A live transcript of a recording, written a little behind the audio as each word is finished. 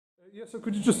Yeah, so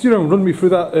could you just, run me through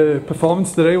that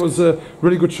performance today? It was a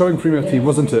really good showing from your team,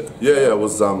 wasn't it? Yeah, it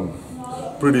was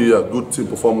pretty good team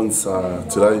performance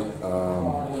today.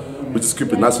 We just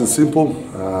keep it nice and simple.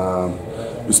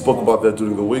 We spoke about that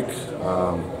during the week.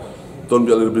 Don't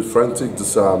be a little bit frantic.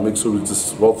 Just make sure we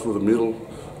just roll through the middle,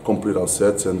 complete our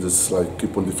sets, and just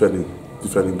keep on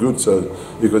defending good. So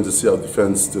you can just see our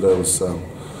defense today was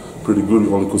pretty good.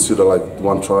 We only considered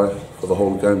one try for the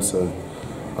whole game. So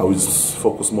we just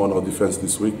focus more on our defense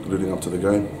this week, leading up to the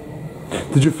game.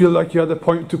 Did you feel like you had a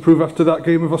point to prove after that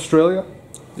game with Australia?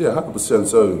 Yeah, 100%.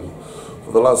 So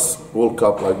for the last World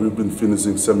Cup, we've been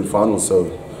finishing semi-finals. So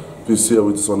this year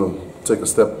we just want to take a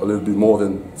step a little bit more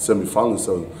than semi-finals.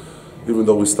 So even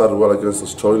though we started well against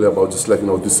Australia, about just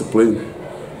lacking our discipline,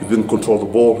 we didn't control the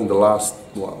ball in the last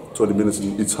 20 minutes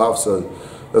in each half. So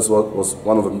that's what was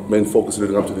one of the main focus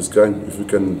leading up to this game. If we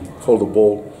can hold the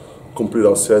ball, complete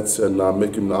our sets, and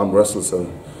make him arm wrestle, so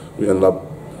we ended up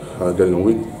getting a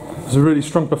win. It was a really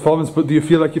strong performance, but do you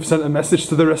feel like you've sent a message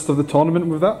to the rest of the tournament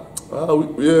with that?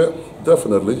 Yeah,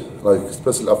 definitely.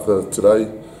 Especially after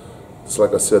today, just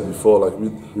like I said before,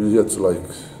 we're here to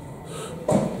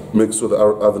make sure that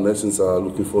our other nations are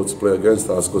looking forward to play against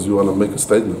us, because we want to make a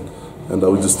statement. And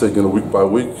we're just taking it week by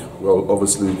week. Well,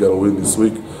 obviously we get a win this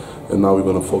week, and now we're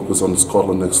going to focus on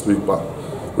Scotland next week. But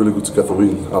really good to get the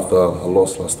win after a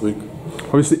loss last week.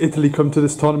 Obviously, Italy come to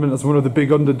this tournament as one of the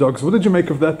big underdogs. What did you make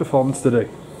of their performance today?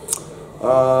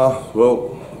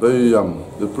 Well, they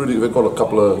got a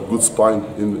couple of good spine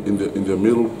in their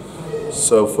middle.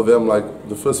 So for them,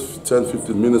 the first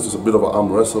 10-15 minutes was a bit of an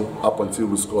arm wrestle up until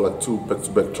we score two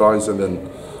back-to-back tries, and then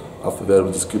after that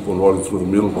we just keep on rolling through the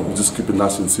middle. We just keep it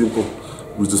nice and simple.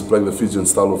 We're just playing the Fijian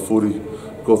style of footy,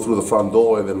 go through the front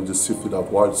door, and then we just shift it out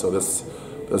wide. So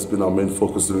that's been our main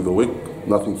focus during the week.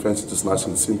 Nothing fancy, just nice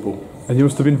and simple. And you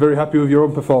must have been very happy with your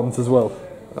own performance as well.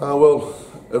 Well,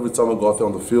 every time I go out there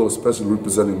on the field, especially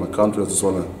representing my country, I just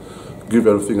want to give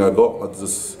everything I got. I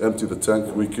just empty the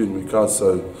tank week in, week out.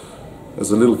 So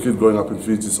as a little kid growing up in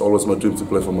Fiji, it's always my dream to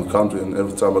play for my country. And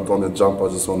every time I go on that jump, I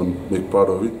just want to make proud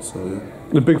of it. So yeah.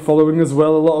 A big following as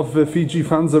well. A lot of Fiji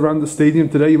fans around the stadium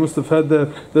today. You must have heard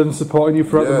them supporting you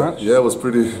throughout the match. Yeah, it was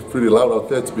pretty loud out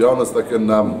there. To be honest, I can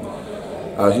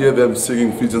hear them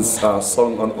singing Fijian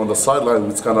song on the sideline,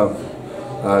 which kind of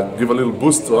give a little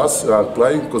boost to us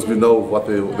playing, because we know what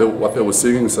they were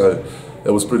singing. So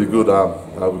it was pretty good.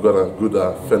 We've got a good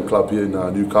fan club here in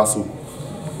Newcastle.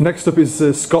 Next up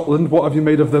is Scotland. What have you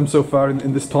made of them so far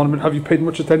in this tournament? Have you paid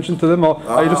much attention to them, or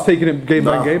are you just taking it game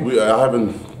by game? I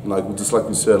haven't. Just like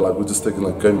you said, we're just taking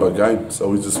game by game. So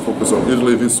we just focus on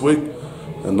Italy this week,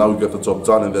 and now we get the job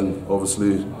done. And then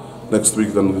obviously next week,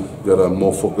 then we get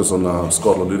more focus on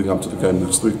Scotland leading up to the game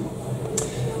next week.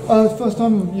 First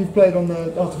time you've played on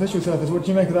the artificial surface. What did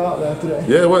you make of that out there today?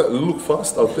 Yeah, well, it looked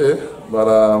fast out there, but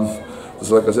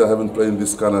just like I said, I haven't played in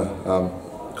this kind of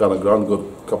ground. Got a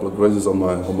couple of grazes on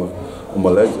my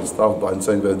legs and stuff, but I'm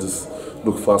saying that just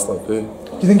look fast out there.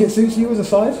 Do you think it suits you as a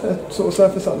side, a sort of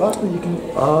surface like that you can?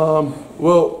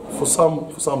 Well, for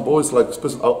some boys,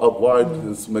 especially out wide,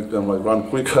 it's make them run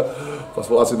quicker. But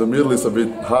for us in the middle, it's a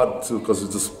bit hard too, because you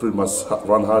just pretty much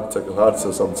run hard, tackle hard.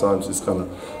 So sometimes it's kind of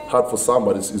hard for some,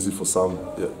 but it's easy for some.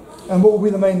 Yeah. And what will be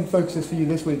the main focuses for you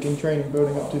this week in training,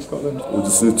 building up to Scotland? We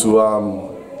just need to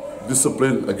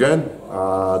discipline again.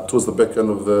 Towards the back end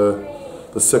of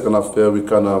the second half, there we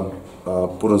kind of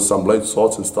put in some late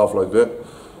shots and stuff like that.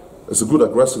 It's a good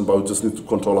aggression, but we just need to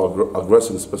control our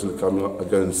aggression, especially coming up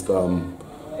against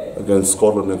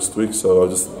Scotland next week. So I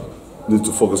just need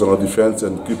to focus on our defense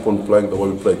and keep on playing the way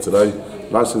we played today,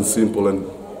 nice and simple, and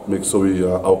make sure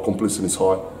our completion is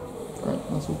high.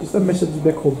 What's the message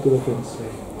back home to the fans?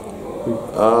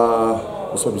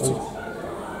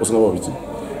 What's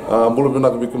Bolo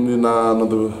bina bikum ni na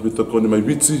bito ko ni mai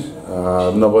biti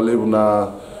na vale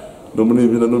na nomini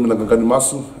bina nomina kankani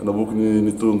masu na buku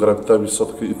ni tu ngarapita bi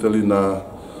sot ki Italy na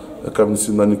kami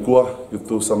sina ni kua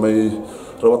itu samai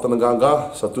rawatan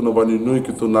ganga satu na bani nui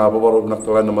kitu na babaro bina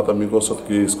kalai na mata migo sot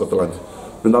ki Scotland.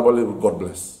 Bina vale, God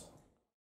bless.